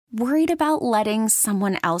Worried about letting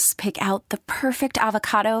someone else pick out the perfect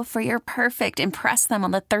avocado for your perfect impress them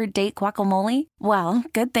on the third date guacamole? Well,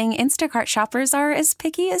 good thing Instacart shoppers are as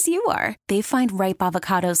picky as you are. They find ripe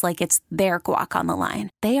avocados like it's their guac on the line.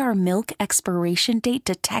 They are milk expiration date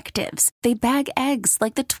detectives. They bag eggs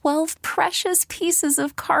like the 12 precious pieces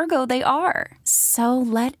of cargo they are. So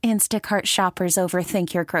let Instacart shoppers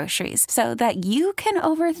overthink your groceries so that you can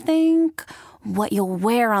overthink what you'll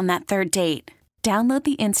wear on that third date. Download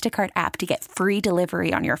the Instacart app to get free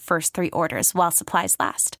delivery on your first 3 orders while supplies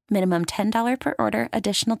last. Minimum $10 per order.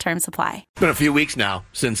 Additional terms apply. It's been a few weeks now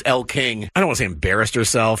since Elle King, I don't want to say embarrassed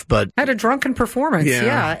herself, but had a drunken performance,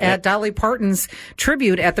 at Dolly Parton's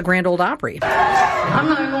tribute at the Grand Ole Opry. I'm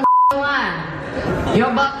not even gonna lie. You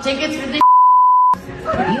bought tickets for this.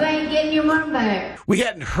 You ain't getting your money back. We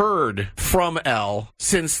hadn't heard from Elle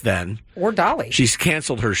since then. Or Dolly. She's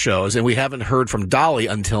canceled her shows, and we haven't heard from Dolly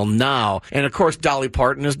until now. And, of course, Dolly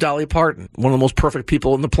Parton is Dolly Parton, one of the most perfect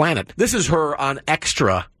people on the planet. This is her on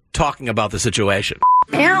Extra talking about the situation.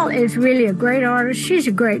 Elle is really a great artist. She's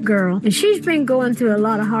a great girl. And she's been going through a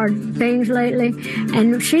lot of hard things lately.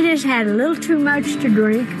 And she just had a little too much to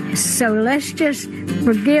drink. So let's just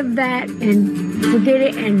forgive that and forget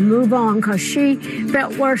it and move on, because she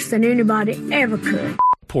felt worse than anybody ever could.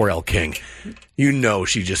 Poor Elle King. You know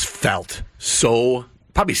she just felt so,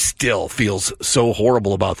 probably still feels so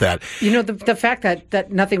horrible about that. You know, the fact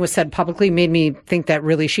that nothing was said publicly made me think that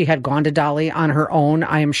really she had gone to Dolly on her own,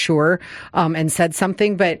 I am sure, and said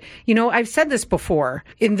something. But, you know, I've said this before.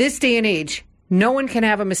 In this day and age, no one can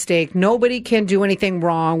have a mistake. Nobody can do anything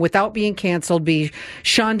wrong without being canceled, be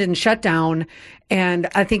shunned and shut down. And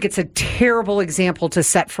I think it's a terrible example to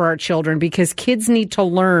set for our children, because kids need to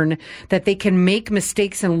learn that they can make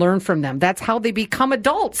mistakes and learn from them. That's how they become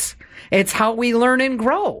adults. It's how we learn and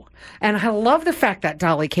grow. And I love the fact that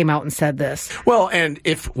Dolly came out and said this. Well, and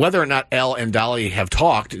if whether or not Elle and Dolly have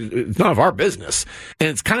talked, it's none of our business. And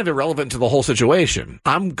it's kind of irrelevant to the whole situation.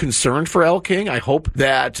 I'm concerned for Elle King. I hope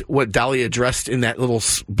that what Dolly addressed in that little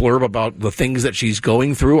blurb about the things that she's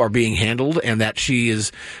going through are being handled, and that she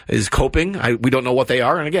is coping. We don't know what they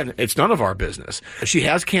are. And again, it's none of our business. She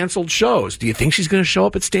has canceled shows. Do you think she's going to show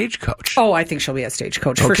up at Stagecoach? Oh, I think she'll be at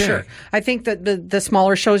Stagecoach for sure. I think that the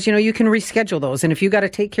smaller shows, you know, you can reschedule those. And if you got to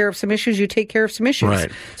take care of some issues, you take care of some issues.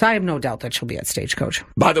 Right. So I have no doubt that she'll be at Stagecoach.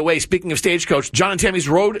 By the way, speaking of Stagecoach, John and Tammy's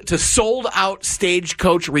Road to Sold Out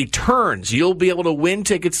Stagecoach returns. You'll be able to win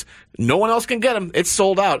tickets. No one else can get them. It's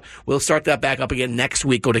sold out. We'll start that back up again next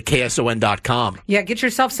week. Go to KSON.com. Yeah, get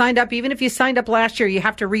yourself signed up. Even if you signed up last year, you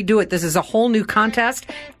have to redo it. This is a whole new contest.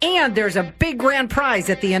 And there's a big grand prize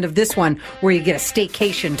at the end of this one where you get a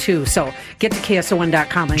staycation, too. So get to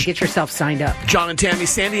KSON.com and get yourself signed up. John and Tammy,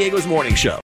 San Diego's Morning Show.